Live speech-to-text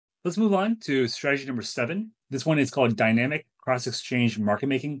Let's move on to strategy number 7. This one is called dynamic cross-exchange market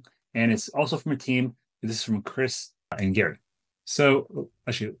making, and it's also from a team. This is from Chris and Gary. So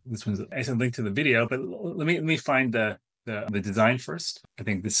actually, this one's an excellent link to the video, but let me find the design first. I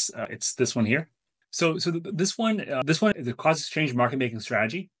think it's this one here. So this one is a cross-exchange market making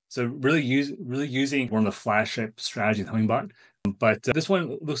strategy. So really using one of the flagship strategies, Hummingbot. But this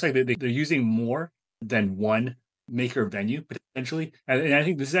one looks like they're using more than one maker venue potentially, and I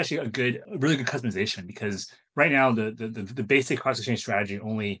think this is actually a really good customization, because right now the basic cross exchange strategy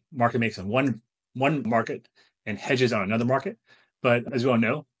only market makes on one market and hedges on another market. But as we all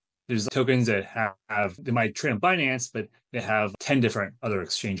know, there's tokens that they might trade on Binance, but they have 10 different other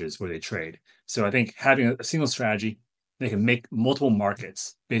exchanges where they trade. So I think having a single strategy they can make multiple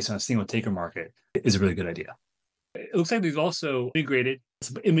markets based on a single taker market is a really good idea. It looks like they've also integrated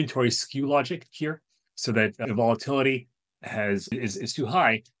some inventory skew logic here, so that if volatility is too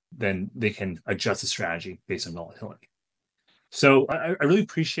high, then they can adjust the strategy based on volatility. So I really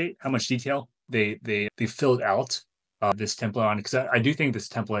appreciate how much detail they filled out this template on, because I do think this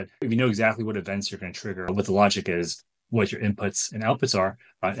template, if you know exactly what events you're going to trigger, what the logic is, what your inputs and outputs are,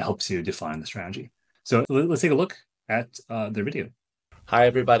 it helps you define the strategy. So let's take a look at their video. Hi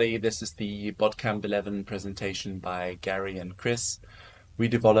everybody, this is the Botcamp 11 presentation by Gary and Chris. We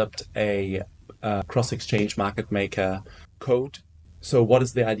developed a cross-exchange market maker code. So what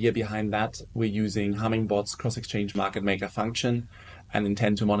is the idea behind that? We're using Hummingbot's cross-exchange market maker function and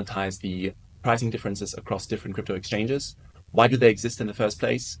intend to monetize the pricing differences across different crypto exchanges. Why do they exist in the first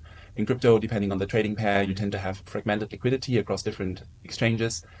place? In crypto, depending on the trading pair, you tend to have fragmented liquidity across different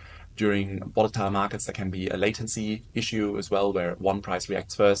exchanges. During volatile markets, there can be a latency issue as well, where one price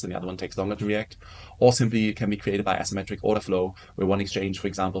reacts first and the other one takes longer to react. Or simply it can be created by asymmetric order flow, where one exchange, for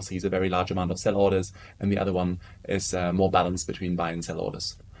example, sees a very large amount of sell orders and the other one is more balanced between buy and sell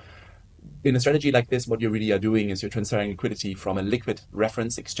orders. In a strategy like this, what you really are doing is you're transferring liquidity from a liquid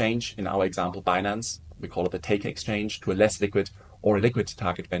reference exchange, in our example Binance, we call it the taker exchange, to a less liquid or a liquid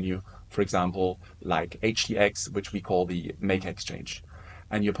target venue, for example, like HTX, which we call the maker exchange.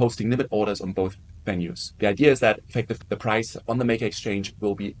 And you're posting limit orders on both venues. The idea is that effectively the price on the maker exchange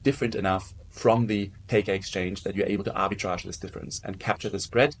will be different enough from the taker exchange that you're able to arbitrage this difference and capture the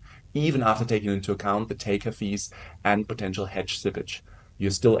spread, even after taking into account the taker fees and potential hedge slippage.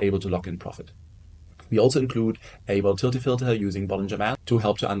 You're still able to lock in profit. We also include a volatility filter using Bollinger Band to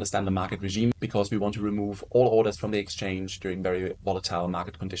help to understand the market regime, because we want to remove all orders from the exchange during very volatile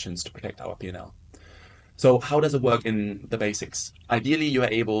market conditions to protect our P&L. So how does it work in the basics? Ideally, you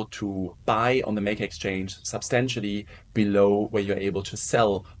are able to buy on the maker exchange substantially below where you're able to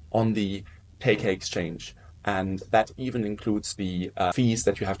sell on the taker exchange. And that even includes the fees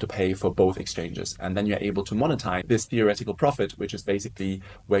that you have to pay for both exchanges. And then you're able to monetize this theoretical profit, which is basically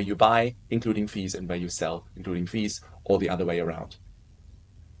where you buy, including fees, and where you sell, including fees, or the other way around.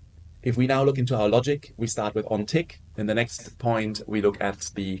 If we now look into our logic, we start with on tick. In the next point, we look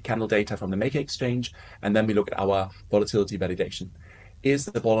at the candle data from the maker exchange, and then we look at our volatility validation. Is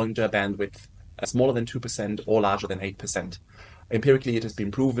the Bollinger bandwidth smaller than 2% or larger than 8%? Empirically, it has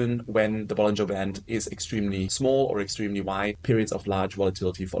been proven when the Bollinger Band is extremely small or extremely wide, periods of large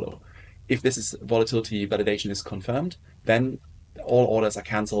volatility follow. If this volatility validation is confirmed, then all orders are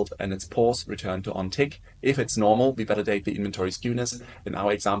cancelled and it's pause, return to on tick. If it's normal, we validate the inventory skewness. In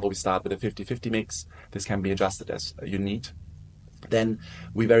our example, we start with a 50-50 mix. This can be adjusted as you need. Then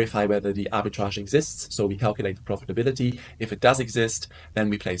we verify whether the arbitrage exists, so we calculate the profitability. If it does exist, then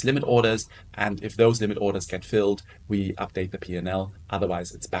we place limit orders, and if those limit orders get filled, we update the P&L.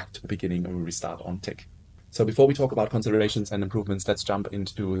 Otherwise, it's back to the beginning and we restart on tick. So before we talk about considerations and improvements, let's jump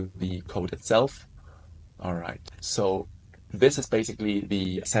into the code itself. All right, so this is basically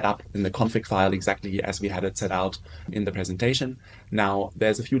the setup in the config file exactly as we had it set out in the presentation. Now,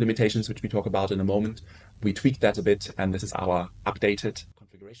 there's a few limitations which we talk about in a moment. We tweaked that a bit, and this is our updated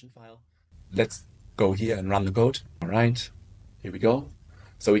configuration file. Let's go here and run the code. All right, here we go.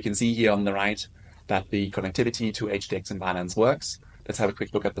 So we can see here on the right that the connectivity to HTX and Binance works. Let's have a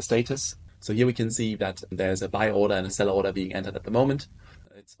quick look at the status. So here we can see that there's a buy order and a sell order being entered at the moment.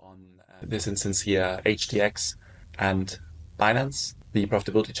 It's on this instance here, HTX and Binance. The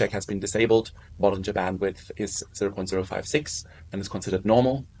profitability check has been disabled. Bollinger bandwidth is 0.056 and is considered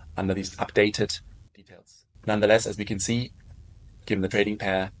normal under these updated details. Nonetheless, as we can see, given the trading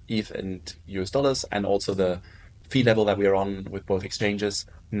pair ETH and US dollars and also the fee level that we are on with both exchanges,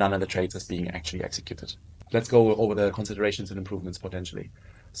 none of the trades is being actually executed. Let's go over the considerations and improvements potentially.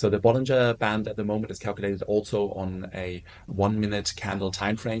 So the Bollinger Band at the moment is calculated also on a 1-minute candle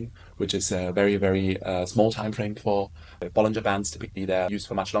time frame, which is a very, very small time frame for Bollinger Bands. Typically, they're used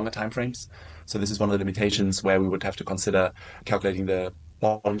for much longer time frames. So this is one of the limitations where we would have to consider calculating the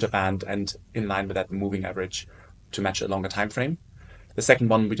Bollinger Band and in line with that, the moving average to match a longer time frame. The second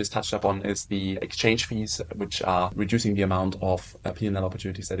one we just touched upon is the exchange fees, which are reducing the amount of P&L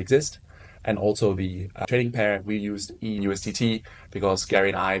opportunities that exist. And also the trading pair, we used EUSDT because Gary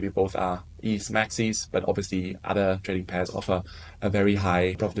and I, we both are ETH maxis, but obviously other trading pairs offer a very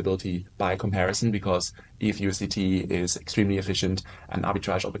high profitability by comparison because ETH USDT is extremely efficient and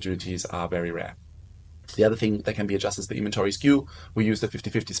arbitrage opportunities are very rare. The other thing that can be adjusted is the inventory skew. We use the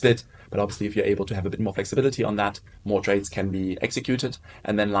 50-50 split, but obviously if you're able to have a bit more flexibility on that, more trades can be executed.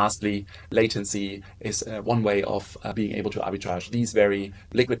 And then lastly, latency is one way of being able to arbitrage these very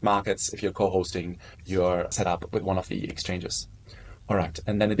liquid markets if you're co-hosting your setup with one of the exchanges. All right.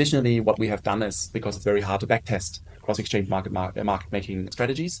 And then additionally, what we have done is, because it's very hard to backtest cross-exchange market making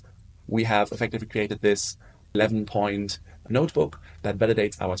strategies, we have effectively created this 11-point notebook that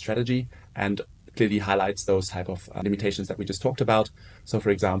validates our strategy and clearly highlights those type of limitations that we just talked about. So for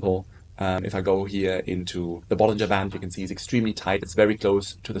example, if I go here into the Bollinger Band, you can see it's extremely tight. It's very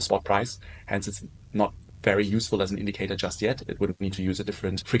close to the spot price. Hence, it's not very useful as an indicator just yet. It would need to use a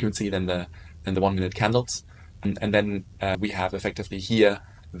different frequency than the 1-minute candles. And then we have effectively here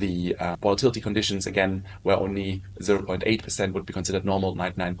the volatility conditions, again, where only 0.8% would be considered normal,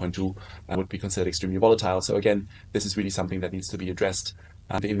 99.2 would be considered extremely volatile. So again, this is really something that needs to be addressed.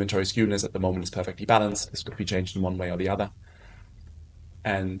 The inventory skewness at the moment is perfectly balanced. This could be changed in one way or the other.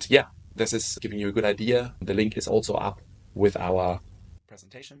 And yeah, this is giving you a good idea. The link is also up with our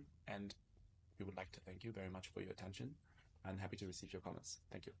presentation. And we would like to thank you very much for your attention and happy to receive your comments.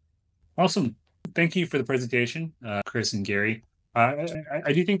 Thank you. Awesome. Thank you for the presentation, Chris and Gary.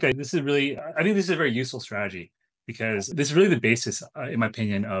 I do think that this is really, I think this is a very useful strategy because this is really the basis, in my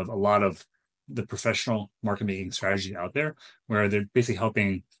opinion, of a lot of the professional market making strategies out there, where they're basically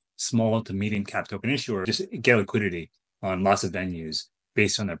helping small to medium cap token issuers just get liquidity on lots of venues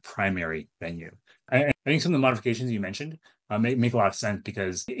based on their primary venue. I think some of the modifications you mentioned make a lot of sense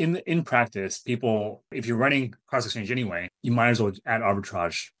because in practice, people, if you're running cross exchange anyway, you might as well add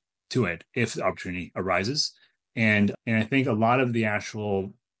arbitrage to it if the opportunity arises. And I think a lot of the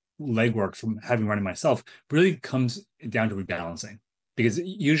actual legwork from having run it myself really comes down to rebalancing. Because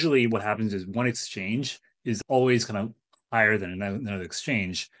usually what happens is one exchange is always kind of higher than another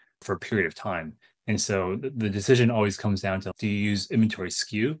exchange for a period of time. And so the decision always comes down to, do you use inventory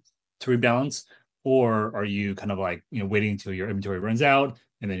skew to rebalance? Or are you kind of like, waiting until your inventory runs out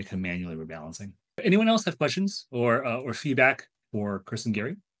and then you can manually rebalancing? Anyone else have questions or feedback for Chris and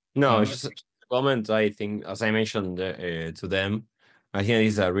Gary? No, just a comment. I think, as I mentioned to them, I think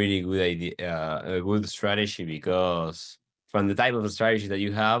this is a really good idea, a good strategy because from the type of strategy that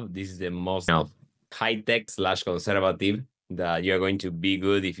you have, this is the most high-tech / conservative that you're going to be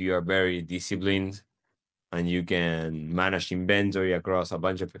good if you are very disciplined and you can manage inventory across a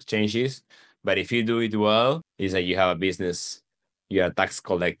bunch of exchanges. But if you do it well, it's like you have a business, you're a tax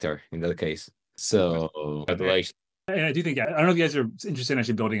collector in that case. So congratulations. And I do think, I don't know if you guys are interested in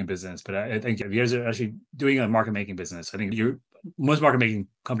actually building a business, but I think if you guys are actually doing a market making business, I think most market making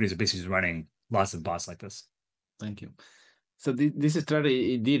companies are basically just running lots of bots like this. Thank you. So this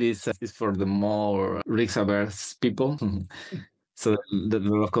strategy indeed is for the more risk-averse people. So the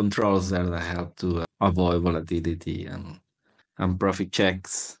lot of controls there that help to avoid volatility and profit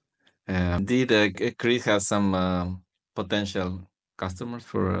checks. Indeed, Chris has some potential customers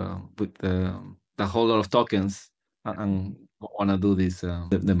for with the whole lot of tokens and want to do this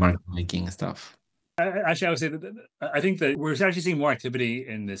the market making stuff. Actually, I would say that I think that we're actually seeing more activity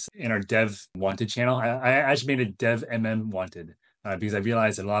in our dev wanted channel. I actually made a dev wanted because I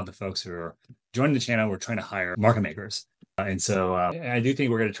realized that a lot of the folks who are joining the channel were trying to hire market makers. And so I do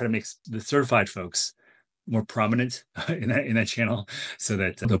think we're going to try to make the certified folks more prominent in that channel so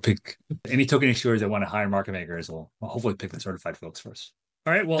that they'll pick any token issuers that want to hire market makers will hopefully pick the certified folks first.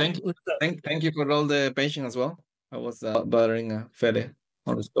 All right. Well, thank you for all the patience as well. I was bothering Fede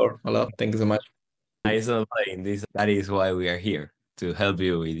on the score a lot. Thank you so much. It's not playing this. That is why we are here, to help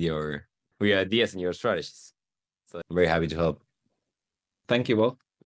you with your ideas and your strategies. So I'm very happy to help. Thank you both.